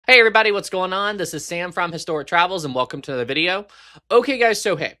Hey everybody, what's going on? This is Sam from Historic Travels and welcome to the video. Okay guys,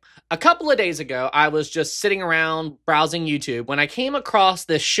 so hey, a couple of days ago, I was just sitting around browsing YouTube when I came across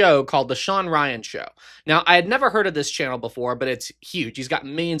this show called The Sean Ryan Show. Now, I had never heard of this channel before, but it's huge. He's got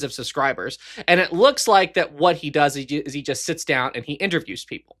millions of subscribers, and it looks like that what he does is he just sits down and he interviews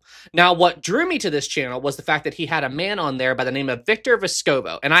people. Now, what drew me to this channel was the fact that he had a man on there by the name of Victor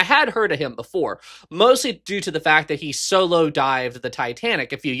Vescovo, and I had heard of him before, mostly due to the fact that he solo dived the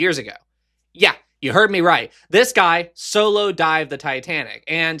Titanic a few years ago. Yeah, you heard me right. This guy solo dived the Titanic,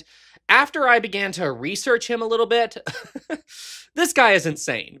 and after I began to research him a little bit, this guy is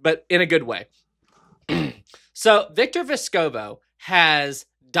insane, but in a good way. So, Victor Vescovo has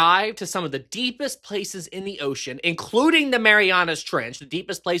dived to some of the deepest places in the ocean, including the Marianas Trench, the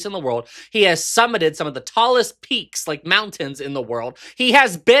deepest place in the world. He has summited some of the tallest peaks, like mountains in the world. He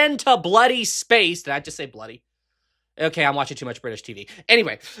has been to bloody space. Did I just say bloody? Okay, I'm watching too much British TV.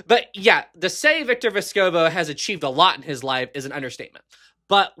 Anyway, but yeah, to say Victor Vescovo has achieved a lot in his life is an understatement.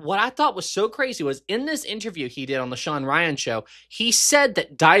 But what I thought was so crazy was in this interview he did on the Sean Ryan Show, he said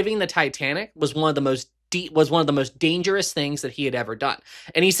that diving the Titanic was one of the most dangerous things that he had ever done.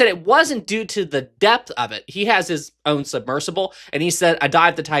 And he said it wasn't due to the depth of it. He has his own submersible, and he said a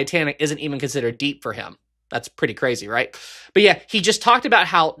dive the Titanic isn't even considered deep for him. That's pretty crazy, right? But yeah, he just talked about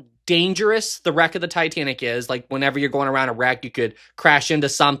how dangerous the wreck of the Titanic is. Like, whenever you're going around a wreck, you could crash into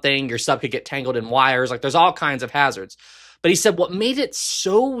something, your sub could get tangled in wires. Like, there's all kinds of hazards. But he said what made it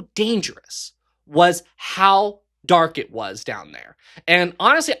so dangerous was how dark it was down there. And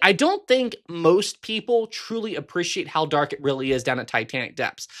honestly, I don't think most people truly appreciate how dark it really is down at Titanic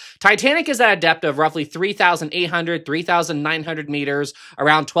depths. Titanic is at a depth of roughly 3,800, 3,900 meters,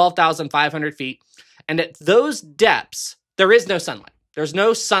 around 12,500 feet. And at those depths, there is no sunlight. There's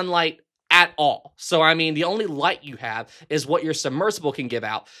no sunlight at all. So, I mean, the only light you have is what your submersible can give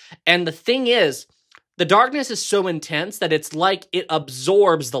out. And the thing is, the darkness is so intense that it's like it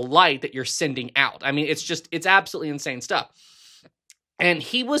absorbs the light that you're sending out. I mean, it's absolutely insane stuff. And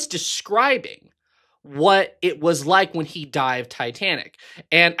he was describing what it was like when he dived Titanic.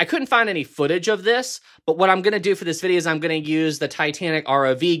 And I couldn't find any footage of this, but what I'm going to do for this video is I'm going to use the Titanic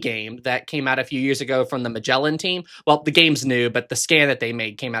ROV game that came out a few years ago from the Magellan team. Well, the game's new, but the scan that they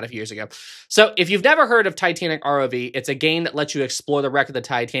made came out a few years ago. So if you've never heard of Titanic ROV, it's a game that lets you explore the wreck of the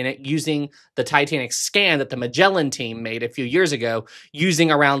Titanic using the Titanic scan that the Magellan team made a few years ago,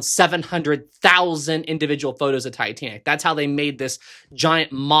 using around 700,000 individual photos of Titanic. That's how they made this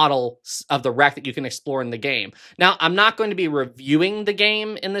giant model of the wreck that you can explore in the game. Now, I'm not going to be reviewing the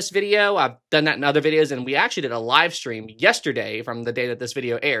game in this video. I've done that in other videos, and we actually did a live stream yesterday from the day that this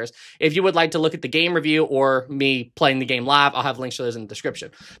video airs. If you would like to look at the game review or me playing the game live, I'll have links to those in the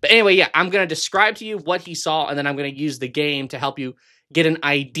description. But anyway, yeah, I'm going to describe to you what he saw, and then I'm going to use the game to help you get an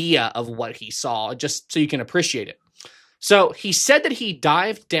idea of what he saw, just so you can appreciate it. So he said that he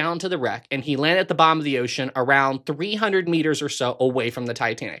dived down to the wreck and he landed at the bottom of the ocean around 300 meters or so away from the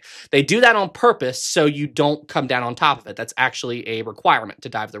Titanic. They do that on purpose so you don't come down on top of it. That's actually a requirement to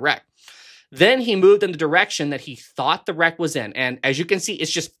dive the wreck. Then he moved in the direction that he thought the wreck was in. And as you can see, it's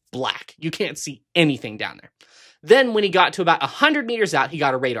just black. You can't see anything down there. Then when he got to about 100 meters out, he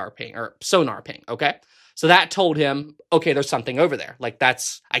got a radar ping or sonar ping, okay? So that told him, okay, there's something over there. Like,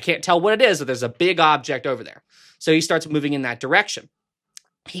 I can't tell what it is, but there's a big object over there. So he starts moving in that direction.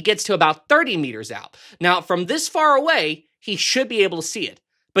 He gets to about 30 meters out. Now, from this far away, he should be able to see it,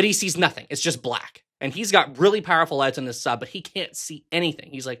 but he sees nothing. It's just black. And he's got really powerful lights on his sub, but he can't see anything.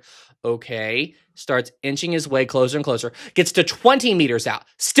 He's like, okay, starts inching his way closer and closer, gets to 20 meters out,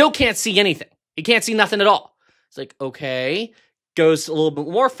 still can't see anything. He can't see nothing at all. It's like, okay, goes a little bit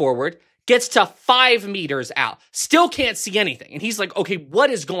more forward, gets to 5 meters out, still can't see anything. And he's like, okay, what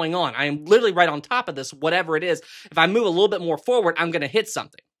is going on? I am literally right on top of this, whatever it is. If I move a little bit more forward, I'm going to hit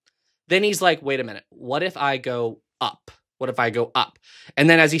something. Then he's like, wait a minute, what if I go up? What if I go up? And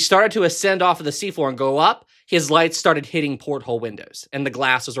then as he started to ascend off of the seafloor and go up, his lights started hitting porthole windows, and the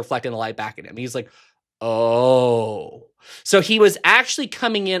glass was reflecting the light back at him. He's like, oh. So he was actually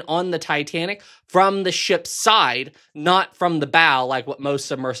coming in on the Titanic from the ship's side, not from the bow, like what most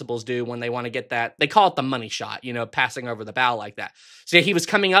submersibles do when they want to get that. They call it the money shot, you know, passing over the bow like that. So he was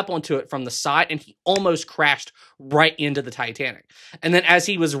coming up onto it from the side, and he almost crashed right into the Titanic. And then as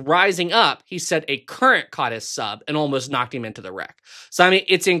he was rising up, he said a current caught his sub and almost knocked him into the wreck. So, I mean,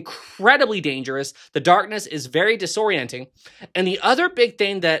 it's incredibly dangerous. The darkness is very disorienting. And the other big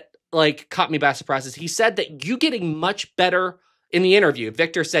thing that caught me by surprise is he said that you getting much better in the interview,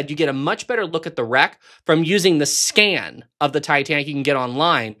 Victor said you get a much better look at the wreck from using the scan of the Titanic you can get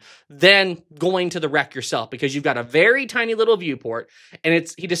online than going to the wreck yourself, because you've got a very tiny little viewport,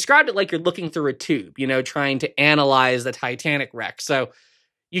 and he described it like you're looking through a tube, you know, trying to analyze the Titanic wreck. So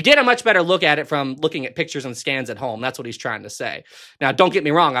you get a much better look at it from looking at pictures and scans at home. That's what he's trying to say. Now, don't get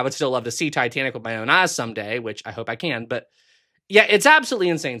me wrong. I would still love to see Titanic with my own eyes someday, which I hope I can. But yeah, it's absolutely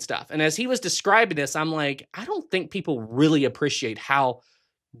insane stuff. And as he was describing this, I'm like, I don't think people really appreciate how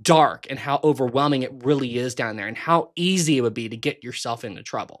dark and how overwhelming it really is down there and how easy it would be to get yourself into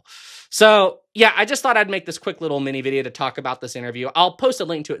trouble. So yeah, I just thought I'd make this quick little mini video to talk about this interview. I'll post a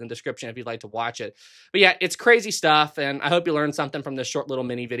link to it in the description if you'd like to watch it. But yeah, it's crazy stuff, and I hope you learned something from this short little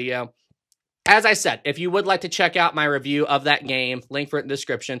mini video. As I said, if you would like to check out my review of that game, link for it in the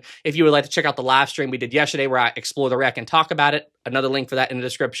description. If you would like to check out the live stream we did yesterday where I explore the wreck and talk about it, another link for that in the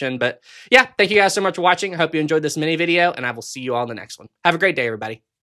description. But yeah, thank you guys so much for watching. I hope you enjoyed this mini video, and I will see you all in the next one. Have a great day, everybody.